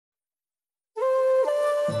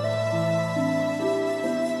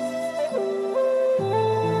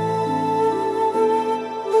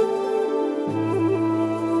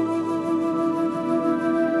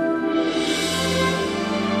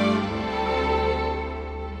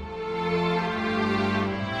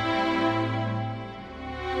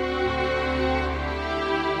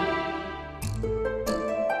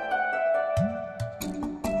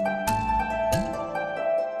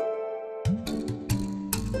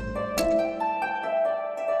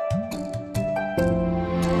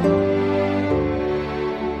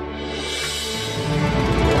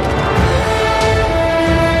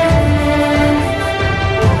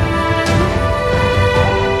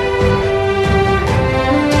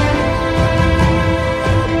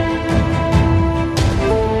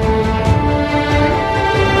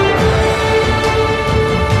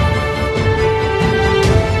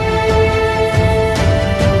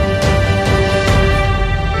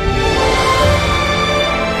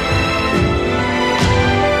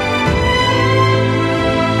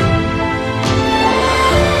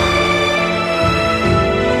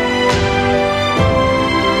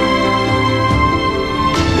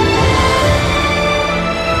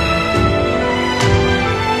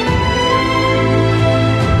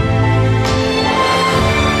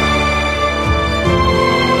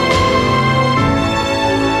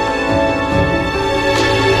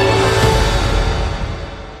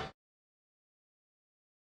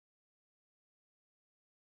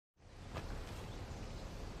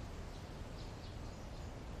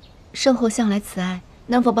圣后向来慈爱，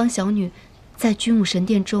能否帮小女在君武神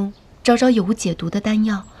殿中找找有无解毒的丹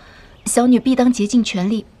药？小女必当竭尽全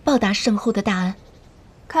力报答圣后的大恩。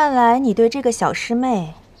看来你对这个小师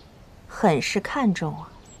妹很是看重啊。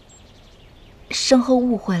圣后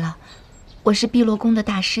误会了，我是碧落宫的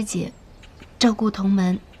大师姐，照顾同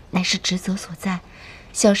门乃是职责所在。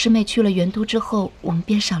小师妹去了元都之后，我们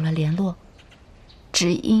便少了联络。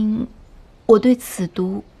只因我对此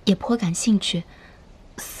毒也颇感兴趣，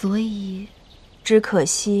所以只可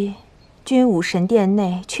惜君武神殿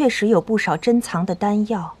内确实有不少珍藏的丹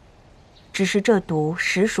药，只是这毒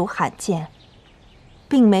实属罕见，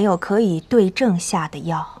并没有可以对症下的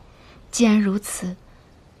药。既然如此，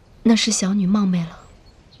那是小女冒昧了。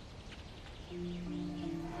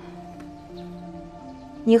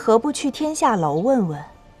你何不去天下楼问问？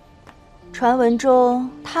传闻中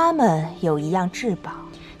他们有一样至宝。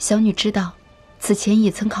小女知道，此前也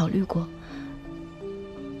曾考虑过，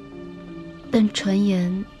但传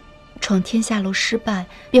言闯天下楼失败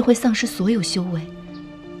便会丧失所有修为，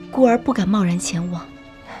故而不敢贸然前往。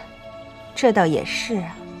这倒也是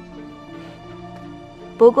啊。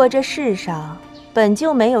不过这世上本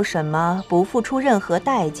就没有什么不付出任何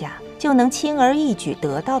代价就能轻而易举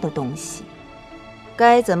得到的东西，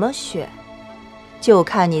该怎么选，就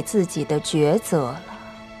看你自己的抉择了。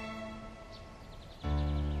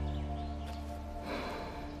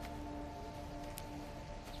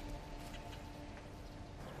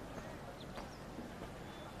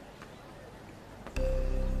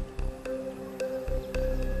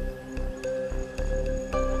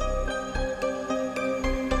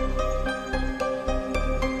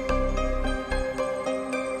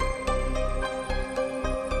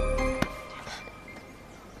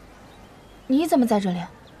你怎么在这里？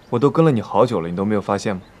我都跟了你好久了，你都没有发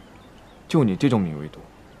现吗？就你这种敏锐度，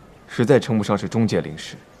实在称不上是中阶灵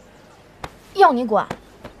师。要你管！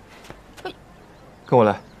跟我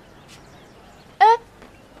来。哎，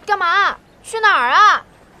干嘛？去哪儿啊？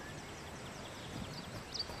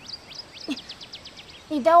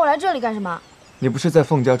你带我来这里干什么？你不是在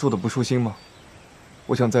凤家住的不舒心吗？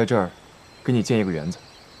我想在这儿给你建一个园子。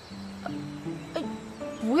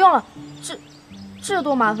不用了，这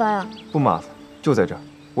多麻烦呀！不麻烦，就在这儿，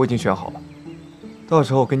我已经选好了。到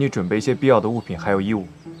时候给你准备一些必要的物品，还有衣物，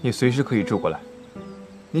你随时可以住过来。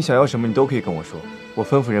你想要什么，你都可以跟我说，我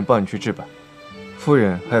吩咐人帮你去置办。夫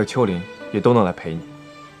人还有秋林也都能来陪你。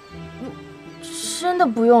真的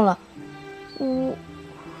不用了，我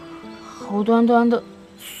好端端的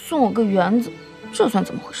送我个园子，这算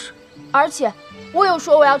怎么回事？而且我有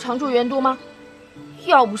说我要常住元都吗？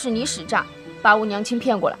要不是你使诈把我娘亲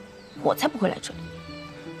骗过来，我才不会来这里。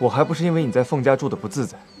我还不是因为你在凤家住的不自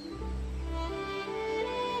在。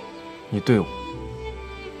你对我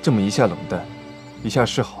这么一下冷淡，一下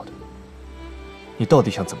示好的，你到底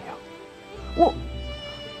想怎么样？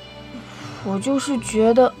我就是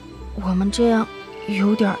觉得我们这样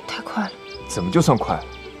有点太快了。怎么就算快了？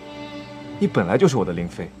你本来就是我的灵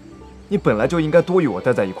妃，你本来就应该多与我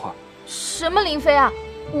待在一块儿。什么灵妃啊？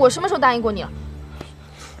我什么时候答应过你了？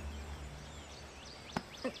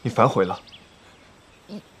你反悔了？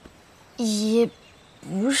也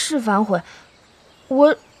不是反悔，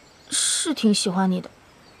我是挺喜欢你的，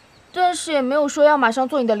但是也没有说要马上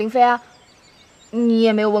做你的灵妃啊。你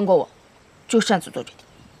也没有问过我，就擅自做决定。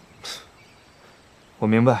我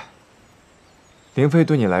明白，灵妃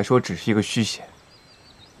对你来说只是一个虚衔，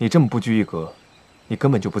你这么不拘一格，你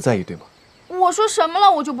根本就不在意，对吗？我说什么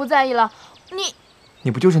了？我就不在意了。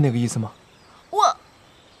你不就是那个意思吗？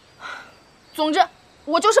总之，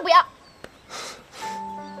我就是不要。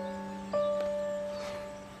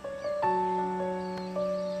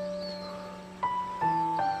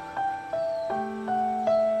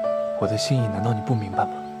我的心意难道你不明白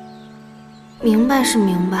吗？明白是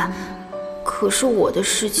明白，可是我的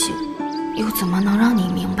事情又怎么能让你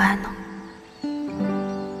明白呢？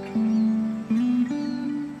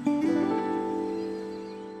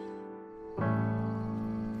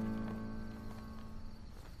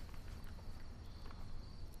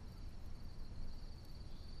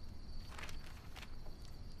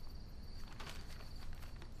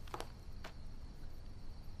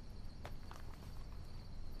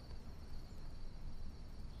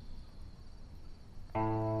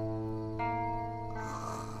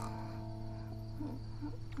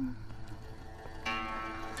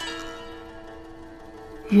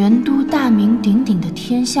元都大名鼎鼎的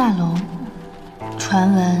天下楼，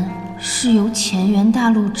传闻是由乾元大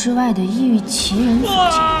陆之外的异域奇人组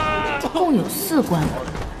建，共有4关，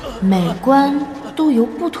每关都由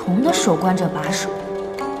不同的守关者把守。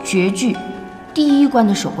绝句第1关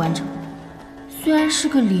的守关者，虽然是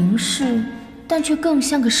个灵士，但却更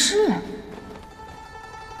像个诗人。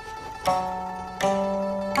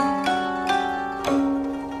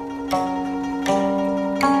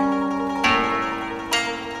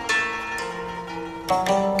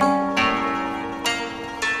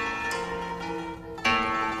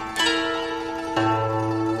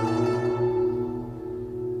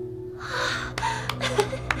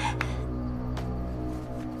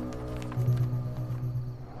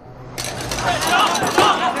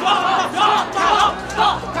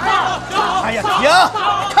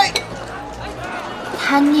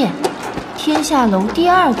贪念，天下楼第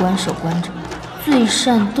2关守关者，最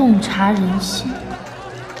善洞察人心。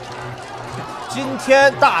今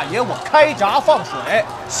天大爷我开闸放水，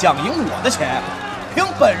想赢我的钱，凭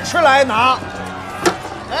本事来拿！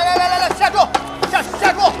来，下注，下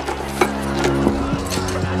注！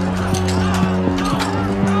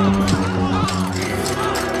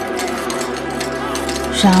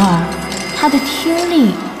然而，他的听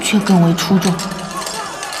力却更为出众。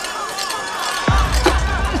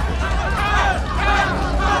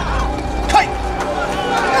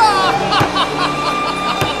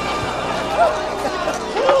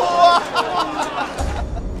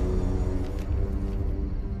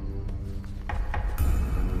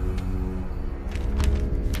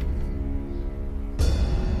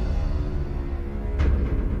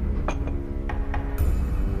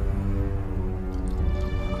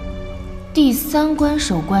第3关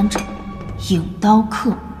守关者，影刀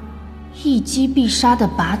客，一击必杀的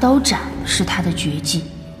拔刀斩是他的绝技。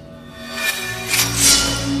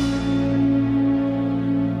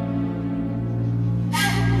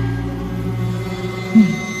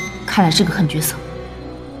看来是个狠角色。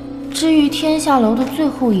至于天下楼的最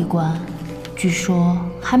后一关，据说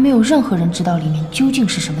还没有任何人知道里面究竟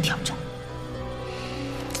是什么挑战。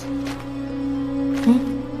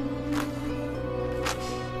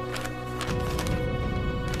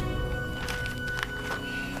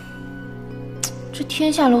这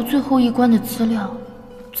天下楼最后一关的资料，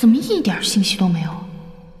怎么一点信息都没有？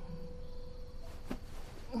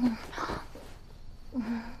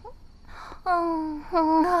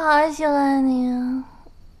好喜欢你啊！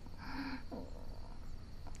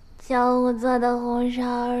教我做的红烧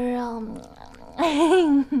肉。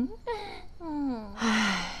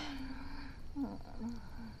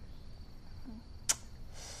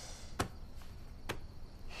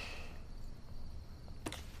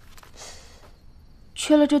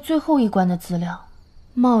缺了这最后一关的资料，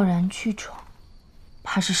贸然去闯，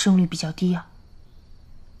怕是胜率比较低啊。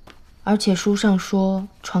而且书上说，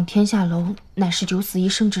闯天下楼乃是9死1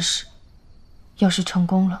生之事。要是成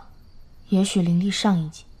功了，也许灵力上一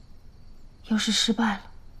级；要是失败了，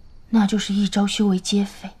那就是一朝修为皆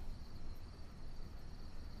废。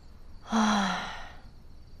唉，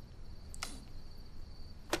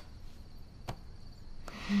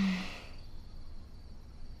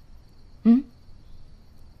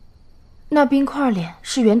那冰块脸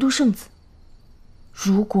是元都圣子。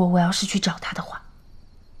如果我要是去找他的话，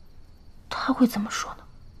他会怎么说呢？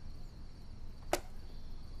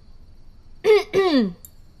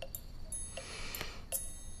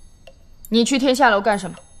你去天下楼干什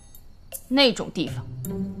么？那种地方，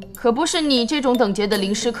可不是你这种等级的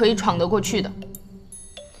灵师可以闯得过去的。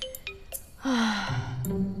唉，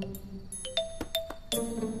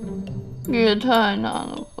也太难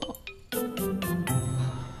了吧。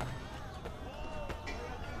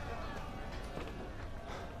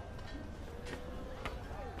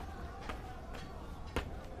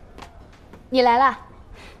你来啦！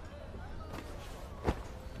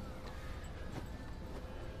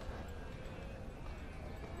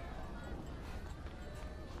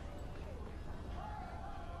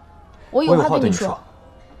我有话跟你说。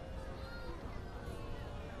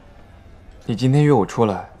你今天约我出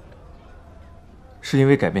来，是因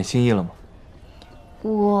为改变心意了吗？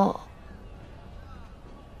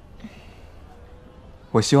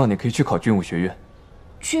我希望你可以去考军武学院。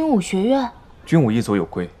军武学院？军武一族有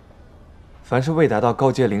规，凡是未达到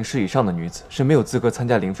高阶灵师以上的女子是没有资格参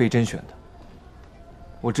加灵妃甄选的。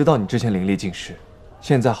我知道你之前灵力尽失，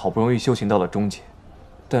现在好不容易修行到了中阶，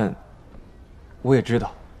但我也知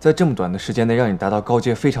道，在这么短的时间内让你达到高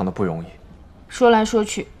阶非常的不容易。说来说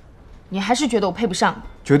去，你还是觉得我配不上你？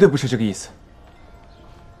绝对不是这个意思。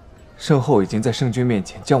圣后已经在圣君面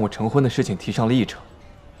前将我成婚的事情提上了议程，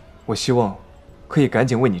我希望可以赶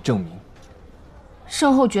紧为你证明。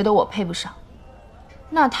圣后觉得我配不上，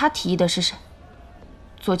那她提议的是谁？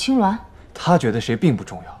左青鸾？她觉得谁并不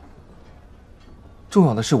重要，重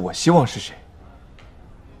要的是我希望是谁。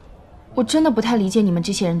我真的不太理解你们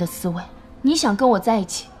这些人的思维。你想跟我在一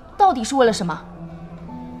起，到底是为了什么？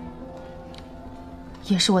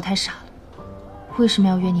也是我太傻了，为什么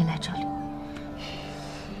要约你来这里？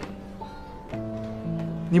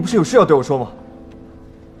你不是有事要对我说吗？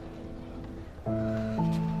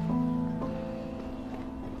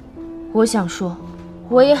我想说，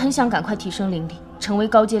我也很想赶快提升灵力，成为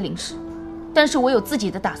高阶灵师，但是我有自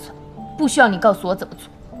己的打算，不需要你告诉我怎么做。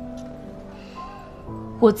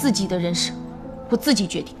我自己的人生，我自己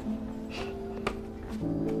决定。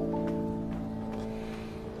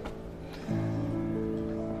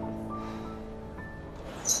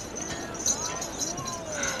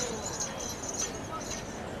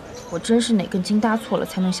我真是哪根筋搭错了，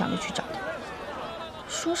才能想着去找他。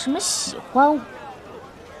说什么喜欢我，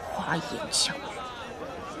花言巧语。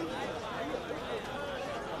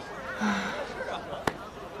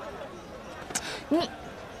你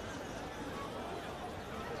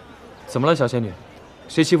怎么了，小仙女？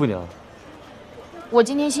谁欺负你了？我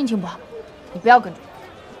今天心情不好，你不要跟着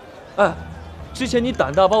我。哎，之前你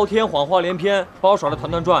胆大包天，谎话连篇，把我耍得团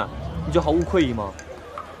团转，你就毫无愧意吗？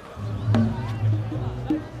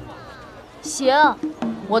行，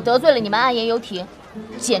我得罪了你们暗夜游艇，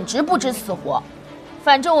简直不知死活。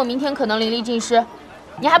反正我明天可能灵力尽失，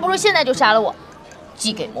你还不如现在就杀了我，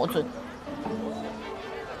祭给魔尊。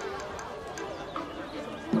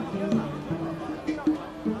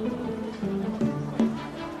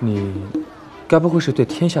你该不会是对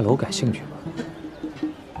天下楼感兴趣吧？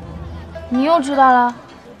你又知道了？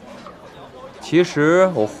其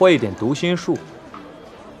实我会一点读心术。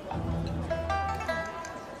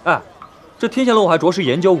哎，这天下楼我还着实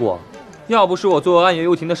研究过，要不是我作为暗夜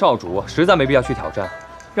幽庭的少主，实在没必要去挑战，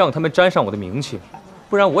让他们沾上我的名气，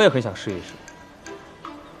不然我也很想试一试。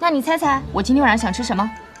那你猜猜我今天晚上想吃什么？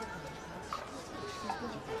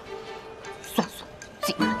算了，自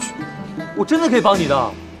己看去。我真的可以帮你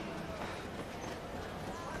的。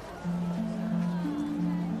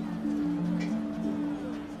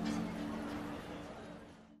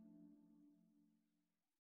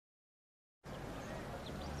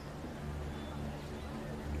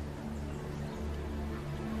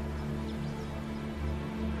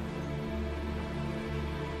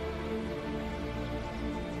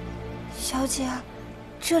小姐，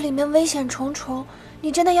这里面危险重重，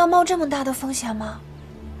你真的要冒这么大的风险吗？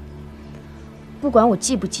不管我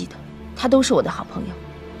记不记得，他都是我的好朋友，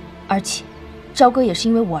而且朝歌也是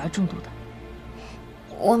因为我而中毒的。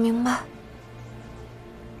我明白。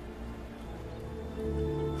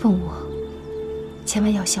凤舞，千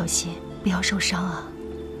万要小心，不要受伤啊。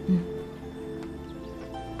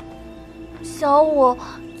小舞，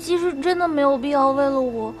其实真的没有必要为了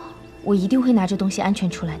我。我一定会拿着东西安全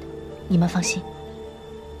出来的，你们放心。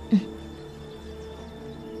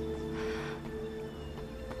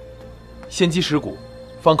先击石骨，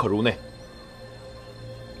方可入内。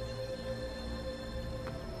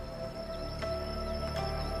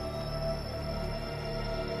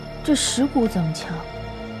这石骨怎么敲？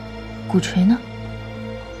鼓槌呢？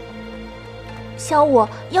小舞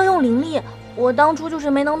要用灵力，我当初就是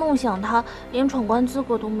没能弄响它，连闯关资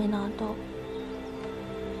格都没拿到。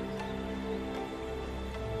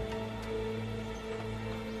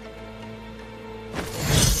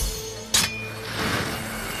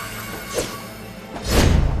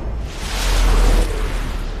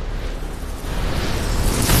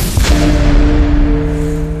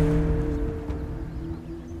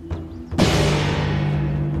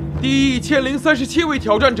第1037位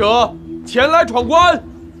挑战者前来闯关。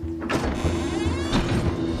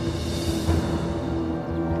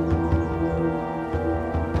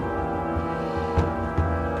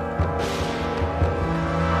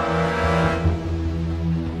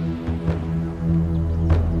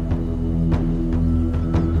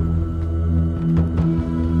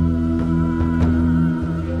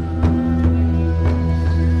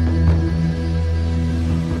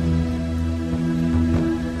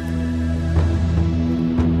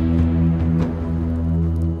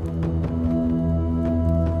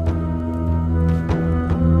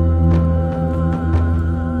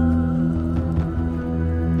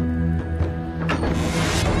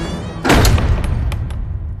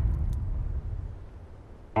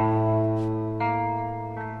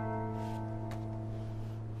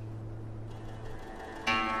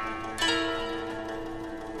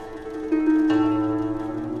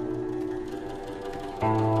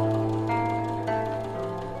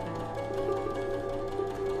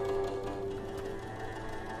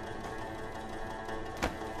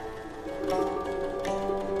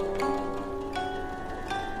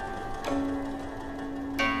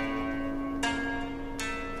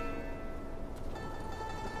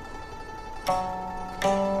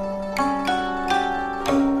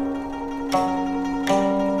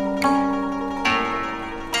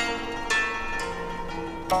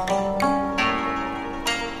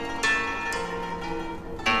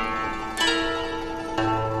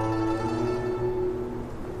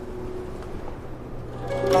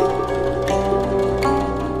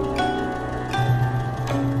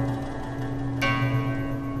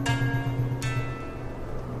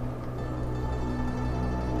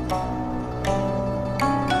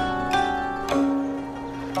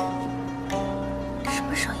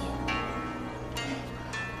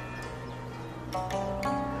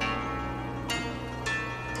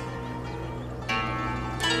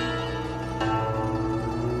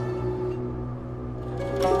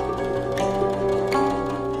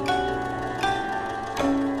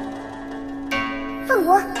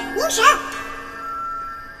神。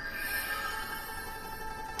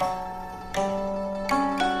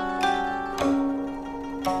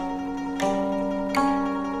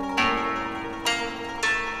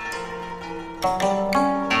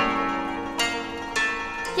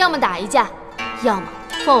要么打一架，要么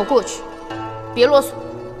放我过去，别啰嗦。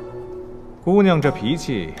姑娘这脾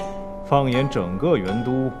气，放眼整个元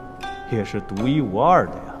都，也是独一无二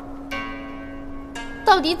的呀。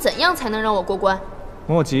到底怎样才能让我过关？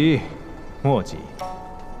莫急，莫急。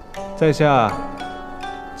在下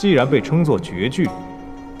既然被称作绝句，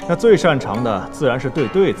那最擅长的自然是对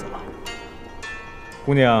对子了。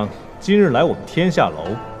姑娘今日来我们天下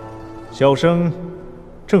楼，小生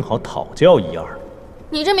正好讨教一二。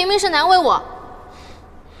你这明明是难为我。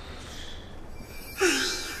哎，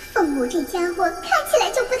凤舞这家伙看起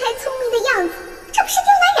来就不太聪明的样子，这不是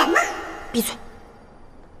刁难人吗？闭嘴。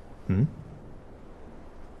嗯？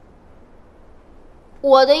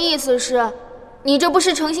我的意思是，你这不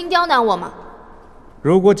是诚心刁难我吗？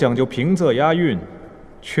如果讲究平仄押韵，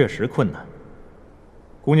确实困难。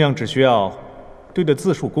姑娘只需要对的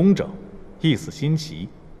字数工整，意思新奇，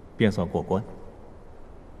便算过关。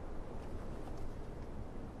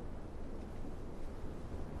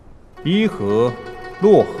伊河、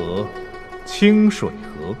洛河、清水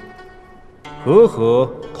河，河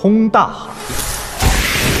河通大海。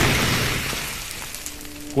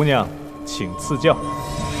姑娘，请赐教。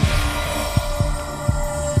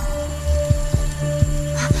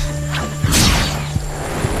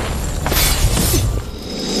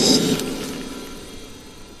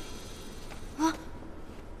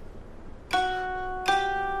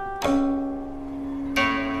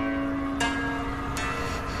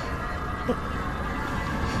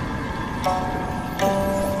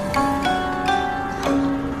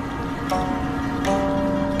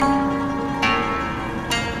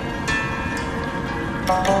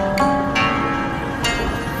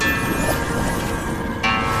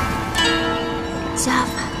加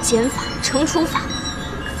法、减法、乘除法，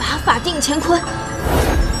法法定乾坤。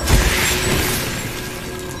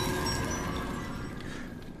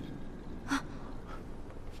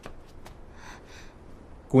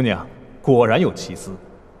姑娘果然有奇思。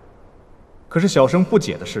可是小生不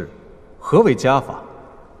解的是，何为加法？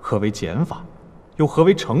何为减法？又何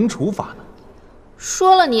为乘除法呢？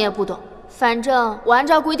说了你也不懂，反正我按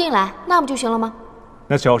照规定来，那不就行了吗？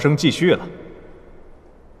那小生继续了。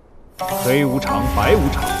黑无常，白无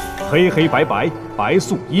常，黑黑白白，白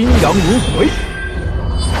素阴阳轮回。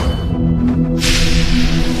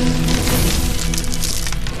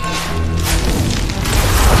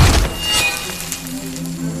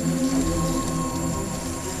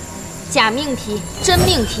假命题、真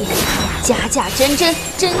命题，假假真真，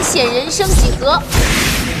真现人生几何？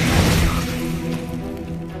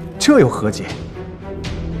这又何解？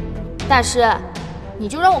大师，你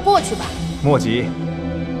就让我过去吧。莫急，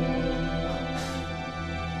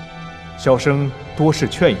小生多事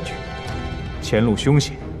劝一句，前路凶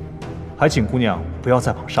险，还请姑娘不要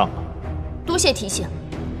再往上了。多谢提醒，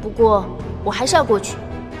不过我还是要过去。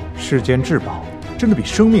世间至宝，真的比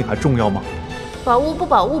生命还重要吗？保物不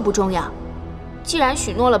保物不重要，既然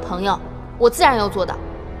许诺了朋友，我自然要做到。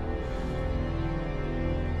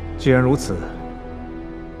既然如此，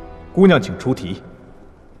姑娘请出题。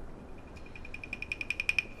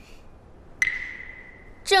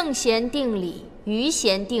正弦定理，余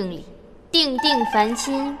弦定理，定定凡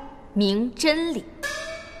心，明真理。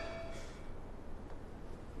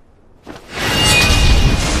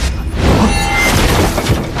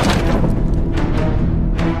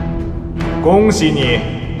恭喜你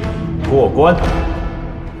过关。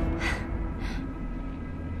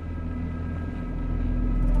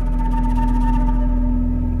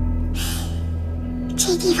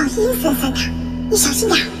这地方阴森森的，你小心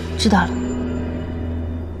点。知道了。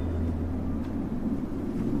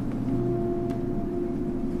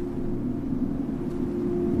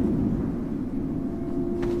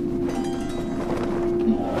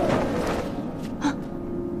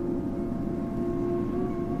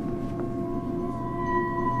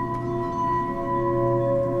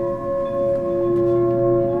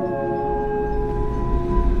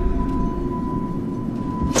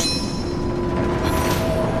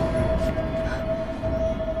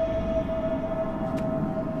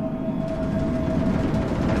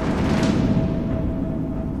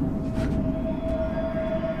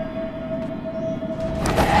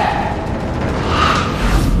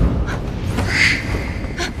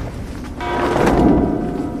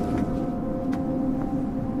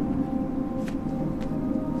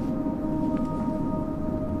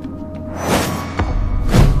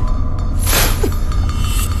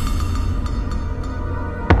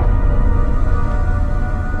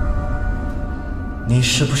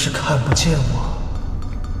是不是看不见我？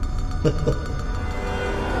呵呵，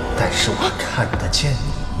但是我看得见你。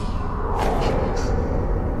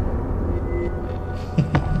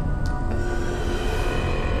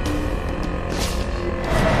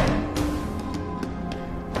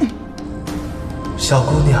小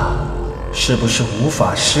姑娘，是不是无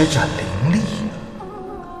法施展灵力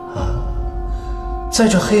啊？在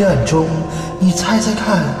这黑暗中，你猜猜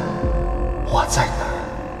看，我在哪儿？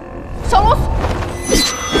小螺丝！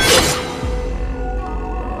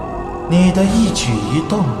你的一举一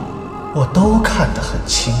动，我都看得很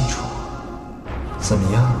清楚。怎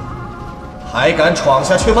么样，还敢闯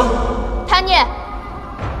下去吗？贪念，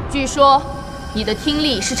据说你的听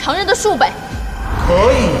力是常人的数倍。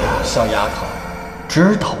可以呀，小丫头。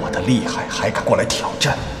知道我的厉害，还敢过来挑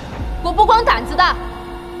战？我不光胆子大，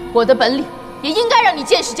我的本领也应该让你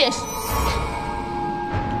见识见识。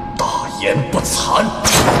大言不惭！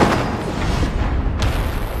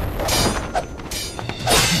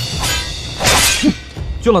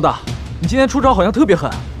君老大，你今天出招好像特别狠。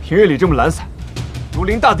平日里这么懒散，如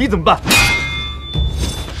临大敌怎么办？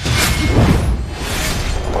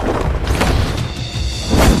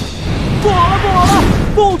不好了，不好了，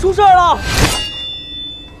凤舞出事了！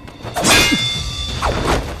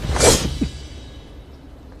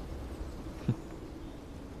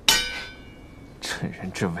趁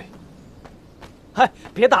人之危！哎，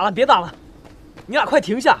别打了，别打了，你俩快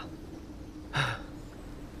停下！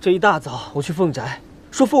这一大早我去凤宅，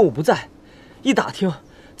说凤舞不在，一打听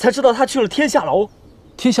才知道他去了天下楼。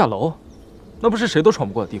天下楼，那不是谁都闯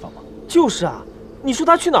不过的地方吗？就是啊，你说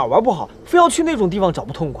他去哪儿玩不好，非要去那种地方找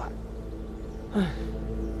不痛快。哎，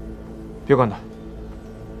别管他，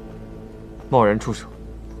贸然出手，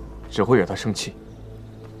只会惹他生气。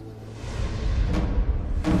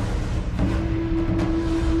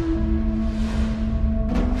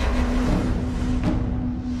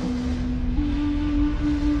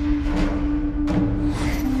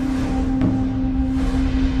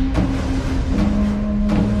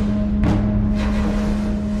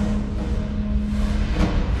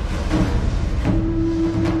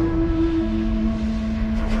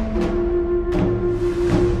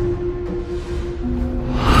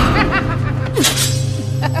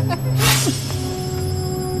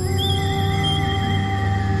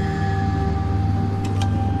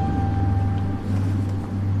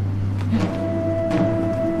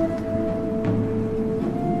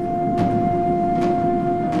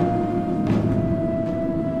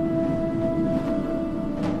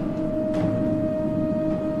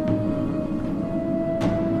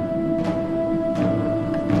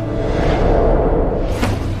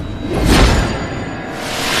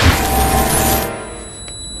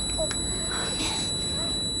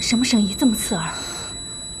什么声音这么刺耳？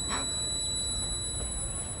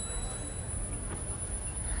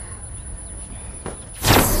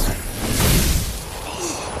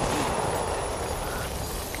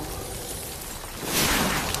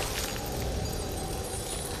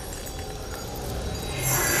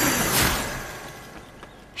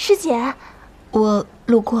师姐，我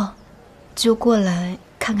路过，就过来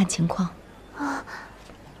看看情况。啊。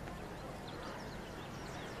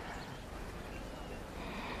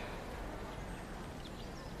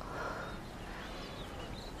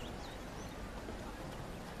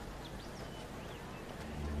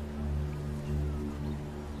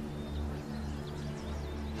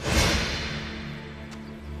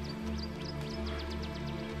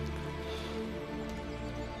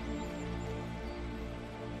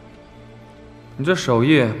你这手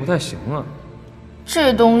艺不太行啊。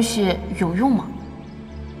这东西有用吗？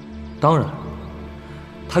当然，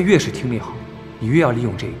他越是听力好，你越要利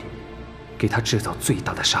用这一点，给他制造最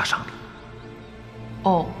大的杀伤力。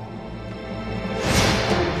哦，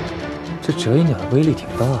这折翼鸟的威力挺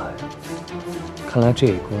大呀，看来这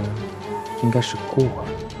一关应该是过了。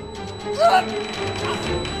哎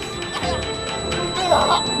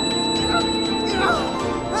呀，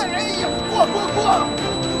过！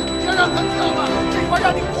别让他跳了，这关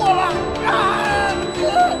让你过了。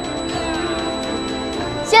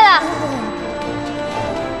谢了。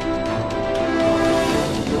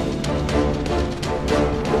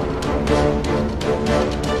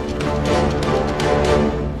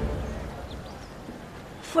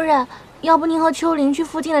夫人，要不您和秋玲去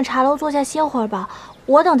附近的茶楼坐下歇会儿吧，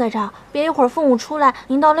我等在这儿，别一会儿凤舞出来，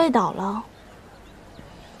您倒累倒了。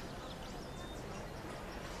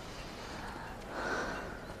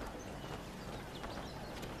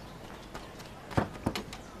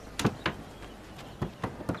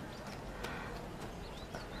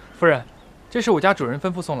夫人，这是我家主人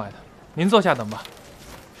吩咐送来的，您坐下等吧。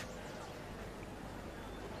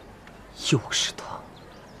又是他，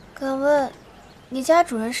敢问，你家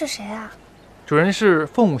主人是谁啊？主人是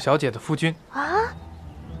凤舞小姐的夫君。啊？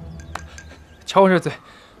瞧我这嘴，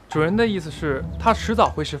主人的意思是，他迟早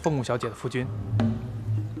会是凤舞小姐的夫君。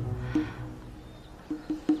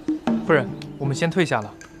夫人，我们先退下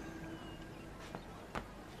了。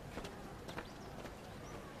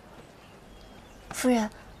夫人，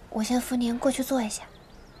我先扶您过去坐一下。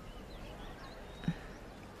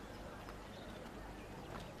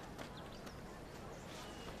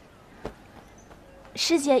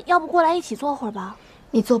师姐，要不过来一起坐会儿吧？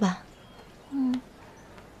你坐吧。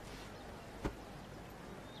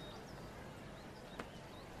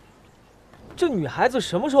这女孩子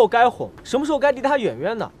什么时候该哄，什么时候该离她远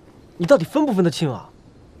远的，你到底分不分得清啊？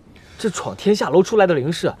这闯天下楼出来的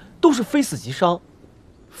灵士都是非死即伤，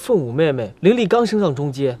凤舞妹妹灵力刚升上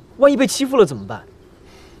中阶，万一被欺负了怎么办？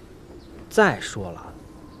再说了，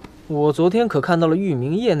我昨天可看到了玉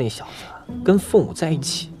明夜那小子跟凤舞在一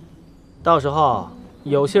起，到时候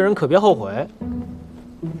有些人可别后悔。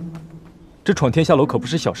这闯天下楼可不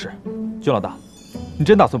是小事，君老大，你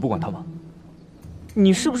真打算不管他吗？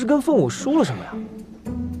你是不是跟凤舞输了什么呀？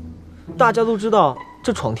大家都知道，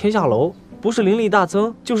这闯天下楼不是灵力大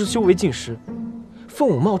增，就是修为尽失。凤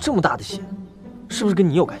舞冒这么大的险，是不是跟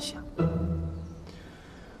你有干系啊？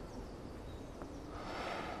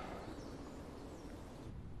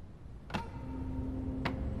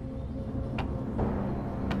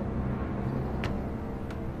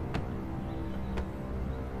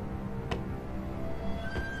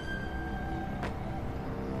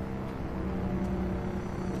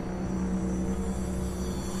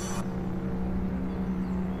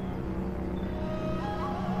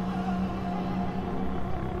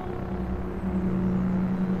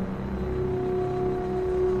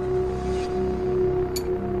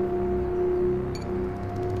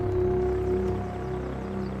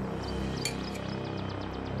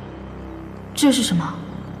这是什么？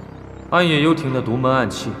暗夜幽庭的独门暗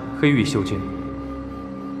器黑玉修剑。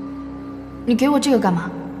你给我这个干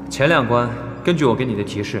嘛？前2关，根据我给你的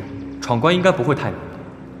提示，闯关应该不会太难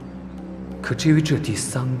的。可至于这第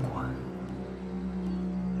3关，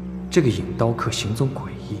这个引刀客行踪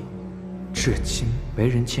诡异，至今没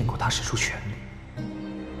人见过他使出全力。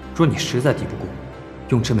若你实在敌不过，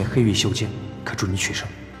用这枚黑玉修剑，可助你取胜。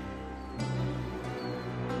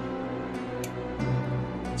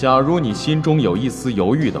假如你心中有一丝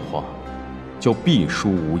犹豫的话，就必输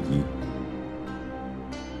无疑。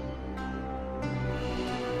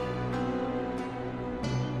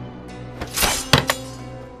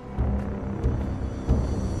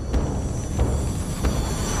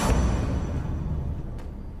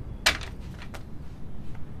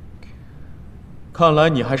看来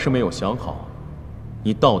你还是没有想好，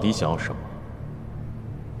你到底想要什么？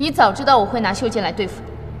你早知道我会拿袖剑来对付你。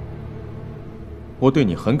我对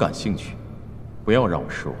你很感兴趣，不要让我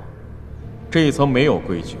失望。这一层没有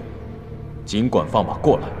规矩，尽管放马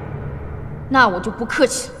过来。那我就不客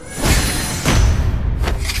气了。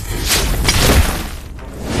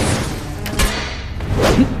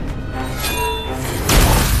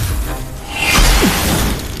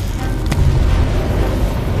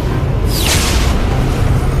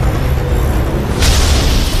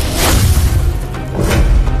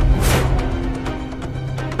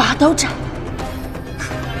拔刀斩。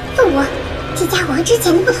凤舞，这家伙和之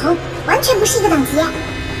前的不同，完全不是一个等级。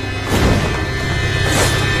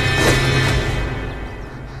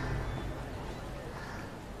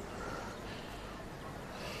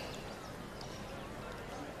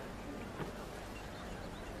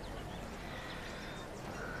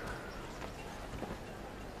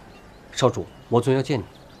少主，魔尊要见你。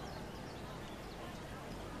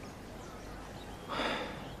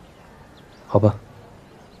好吧，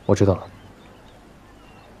我知道了。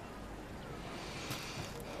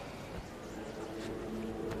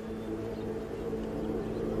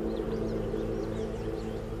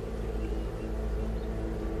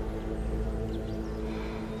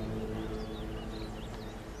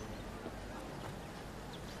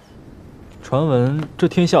传闻这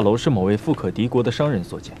天下楼是某位富可敌国的商人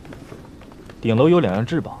所建，顶楼有2样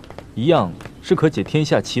至宝，一样是可解天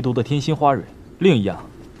下奇毒的天心花蕊，另一样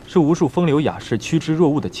是无数风流雅士趋之若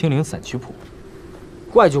鹜的清灵散曲谱。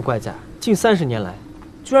怪就怪在近30年来，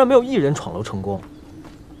居然没有一人闯楼成功。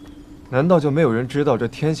难道就没有人知道这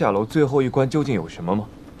天下楼最后一关究竟有什么吗？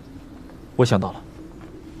我想到了，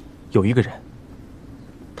有一个人，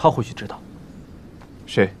他或许知道。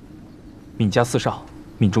谁？闵家4少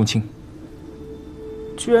闵中卿。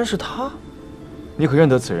居然是他！你可认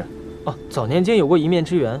得此人？哦，早年间有过一面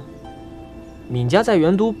之缘。闵家在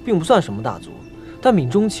元都并不算什么大族，但闵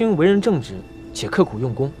中卿为人正直且刻苦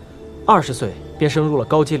用功20岁便升入了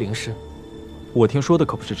高阶灵师。我听说的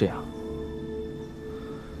可不是这样。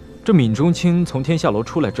这闵中青从天下楼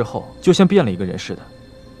出来之后，就像变了一个人似的，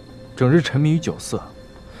整日沉迷于酒色，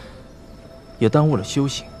也耽误了修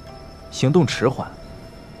行，行动迟缓，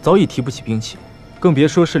早已提不起兵器，更别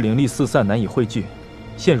说是灵力四散难以汇聚，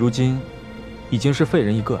现如今已经是废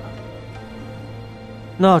人一个了。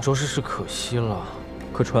那着实是可惜了。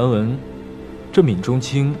可传闻，这闵中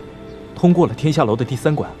青通过了天下楼的第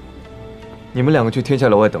3关。你们2个去天下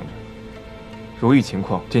楼外等着，如遇情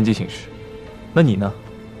况见机行事。那你呢？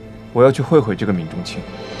我要去会会这个闵中青。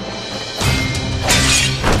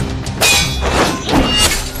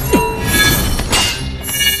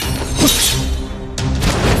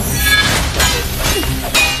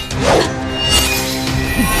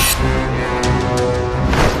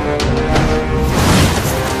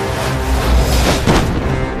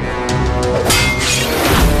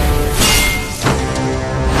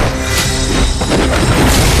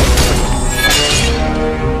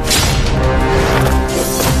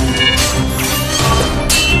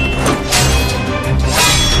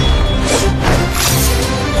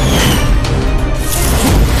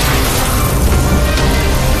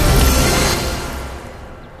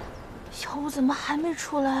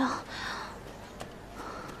出来啊！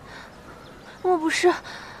莫不是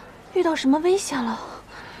遇到什么危险了？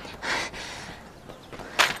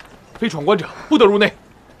非闯关者不得入内。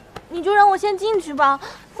你就让我先进去吧。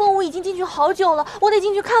凤舞已经进去好久了，我得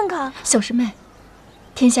进去看看。小师妹，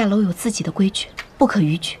天下楼有自己的规矩，不可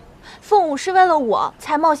逾矩。凤舞是为了我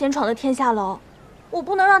才冒险闯的天下楼，我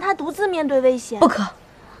不能让她独自面对危险。不可！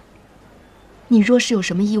你若是有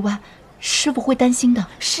什么意外，师父会担心的。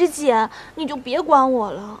师姐，你就别管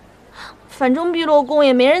我了，反正碧落宫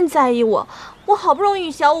也没人在意我，我好不容易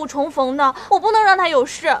与小舞重逢的，我不能让他有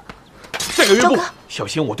事。再有一步，小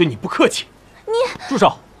心我对你不客气。你住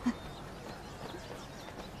手！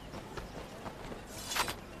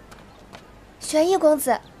玄逸公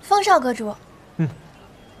子，风少阁主。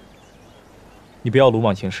你不要鲁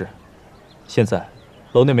莽行事。现在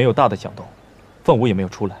楼内没有大的响动，凤舞也没有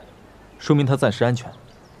出来，说明他暂时安全。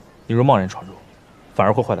你若贸然闯入，反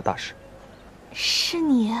而会坏了大事。是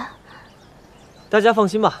你？大家放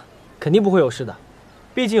心吧，肯定不会有事的。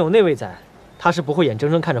毕竟有那位在，他是不会眼睁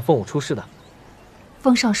睁看着凤舞出事的。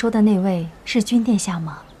风少说的那位是君殿下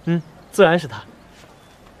吗？自然是他。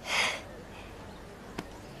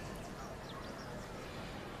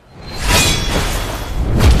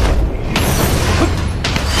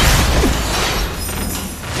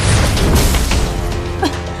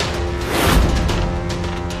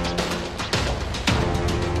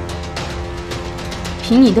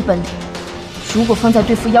凭你的本领，如果放在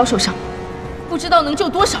对付妖兽上，不知道能救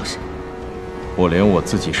多少人。我连我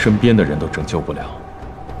自己身边的人都拯救不了，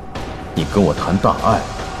你跟我谈大爱？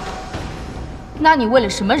那你为了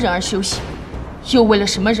什么人而修行，又为了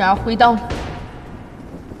什么人而挥刀呢？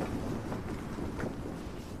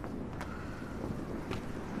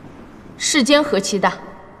世间何其大，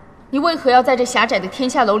你为何要在这狭窄的天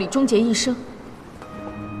下楼里终结一生？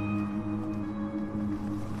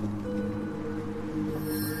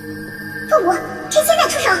凤舞，趁现在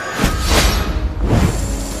出手！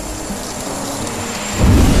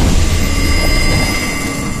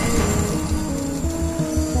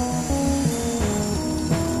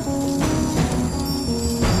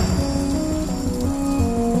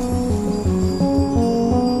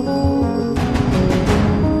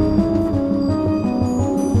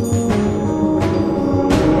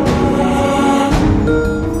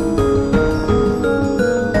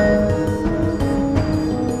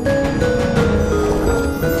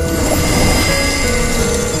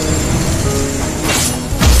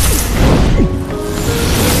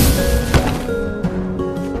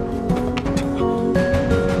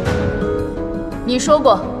你说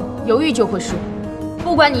过，犹豫就会输。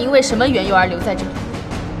不管你因为什么缘由而留在这里，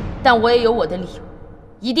但我也有我的理由，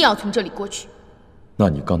一定要从这里过去。那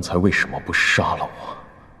你刚才为什么不杀了我？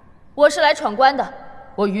我是来闯关的，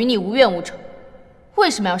我与你无怨无仇，为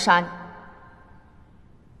什么要杀你？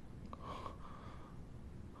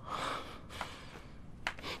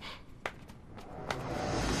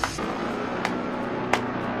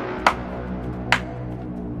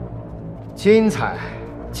精彩，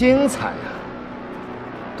精彩啊！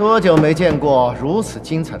多久没见过如此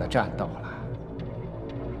精彩的战斗了？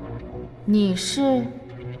你是？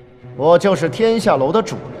我就是天下楼的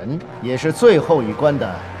主人，也是最后一关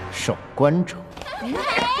的守关者。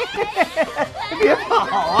别跑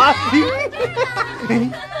啊！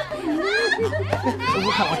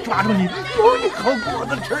我看我抓住你，有一口果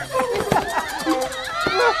子吃。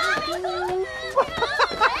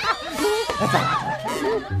再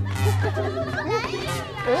来。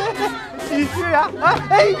继续啊！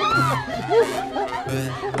哎，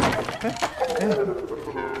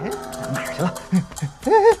哪儿去了？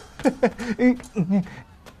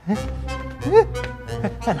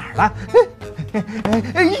在哪儿了？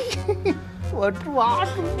我抓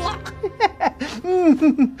住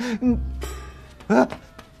了！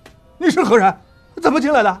你是何人？怎么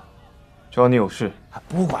进来的？找你有事。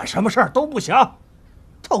不管什么事儿都不行，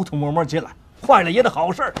偷偷摸摸进来，坏了爷的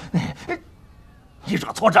好事儿。你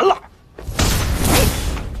惹错人了！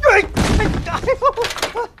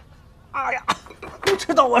哎呀，你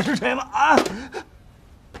知道我是谁吗？啊，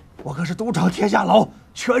我可是独掌天下楼、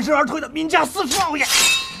全身而退的民家四少爷。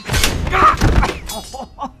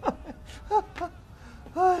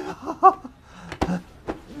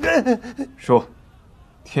说，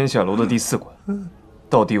天下楼的第4馆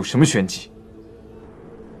到底有什么玄机？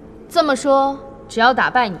这么说，只要打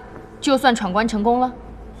败你，就算闯关成功了？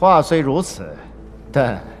话虽如此，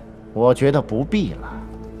但我觉得不必了。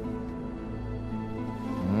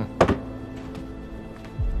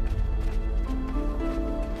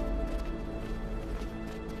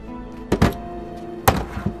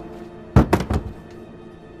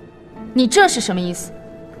你这是什么意思？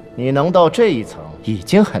你能到这一层已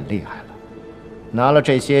经很厉害了，拿了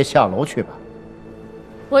这些下楼去吧。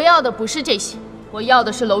我要的不是这些，我要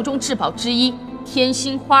的是楼中至宝之一——天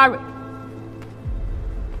心花蕊。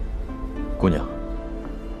姑娘，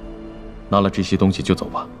拿了这些东西就走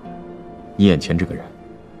吧。你眼前这个人，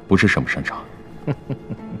不是什么善茬。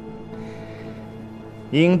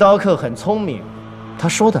引刀客很聪明，他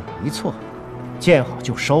说的没错，见好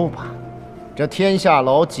就收吧。这天下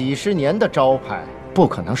楼几十年的招牌，不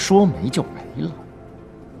可能说没就没了。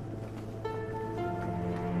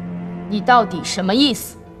你到底什么意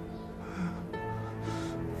思？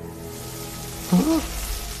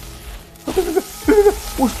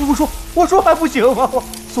我说还不行吗？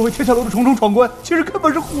所谓天下楼的重重闯关，其实根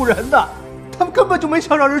本是唬人的，他们根本就没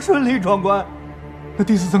想让人顺利闯关。那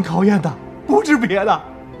第4层考验的不是别的，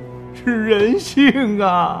是人性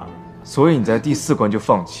啊！所以你在第4关就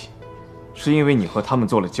放弃，是因为你和他们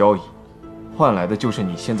做了交易，换来的就是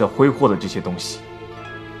你现在挥霍的这些东西。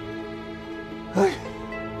哎呀！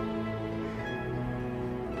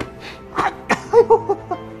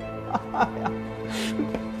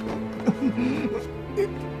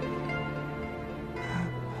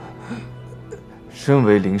身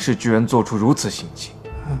为灵士，居然做出如此行径，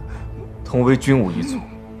同为君武一族，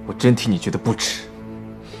我真替你觉得不耻。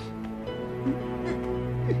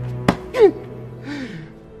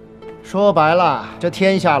说白了，这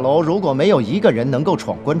天下楼如果没有一个人能够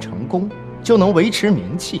闯关成功，就能维持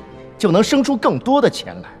名气，就能生出更多的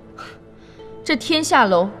钱来。这天下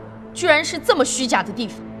楼居然是这么虚假的地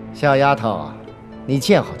方。小丫头，你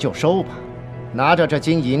见好就收吧，拿着这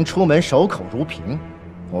金银出门守口如瓶，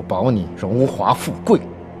我保你荣华富贵。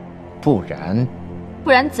不然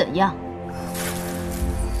怎样？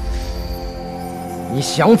你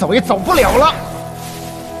想走也走不了了。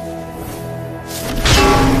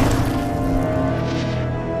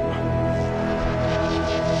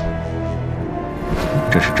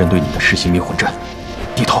这是针对你的噬心迷魂阵，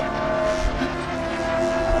低头。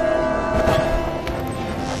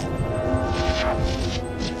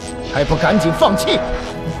还不赶紧放弃！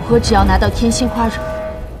我只要拿到天心花蕊，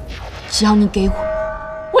只要你给我，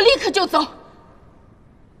我立刻就走。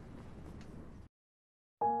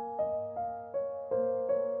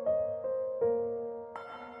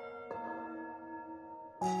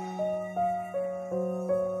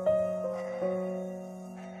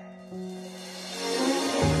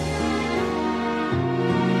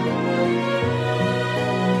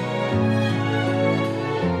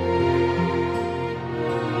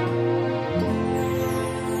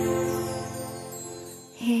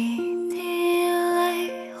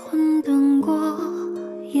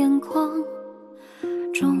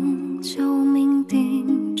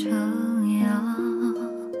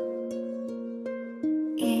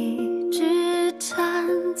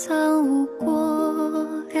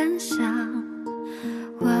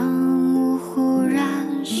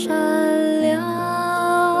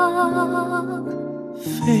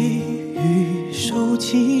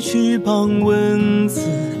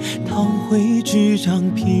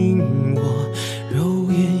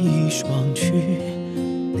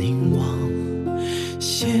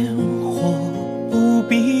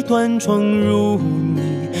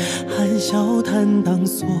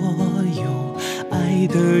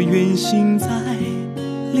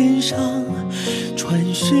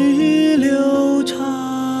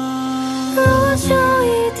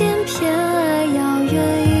遥远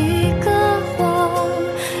一个谎，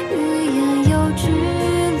欲言又止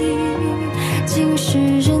离。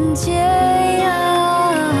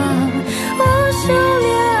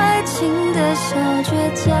的小倔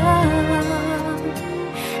强，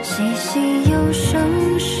细细又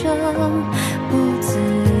生生不自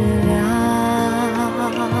量。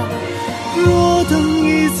若等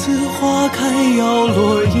一次花开，要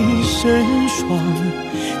落一身霜，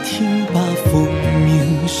听罢风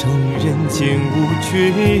鸣声，人间无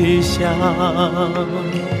绝响。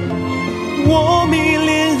我迷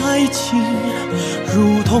恋爱情，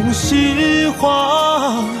如同拾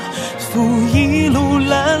荒，赴一路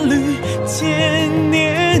蓝缕见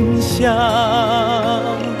念想。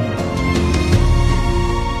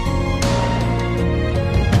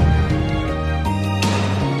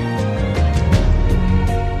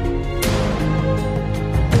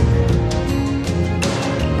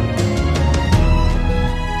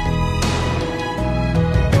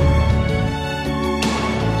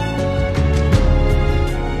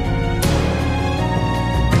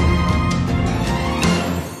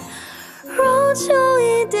就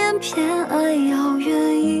一点偏爱，遥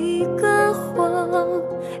远一个谎，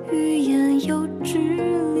语言有距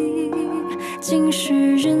离，竟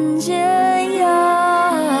是人间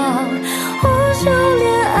样。我修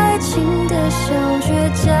炼爱情的小倔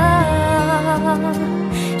强，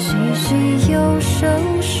细细又生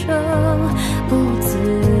生不自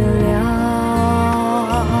量。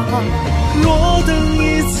若等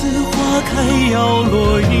一次花开，要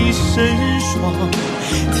落一身霜，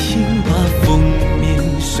听罢风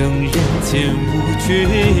鸣声，人间无绝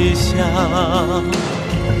响。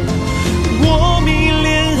我迷恋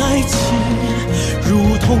爱情，如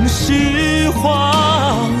同拾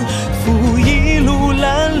荒，赴一路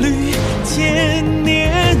蓝缕见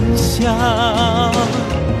念想。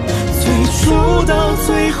最初到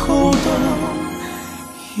最后的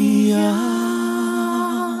一样。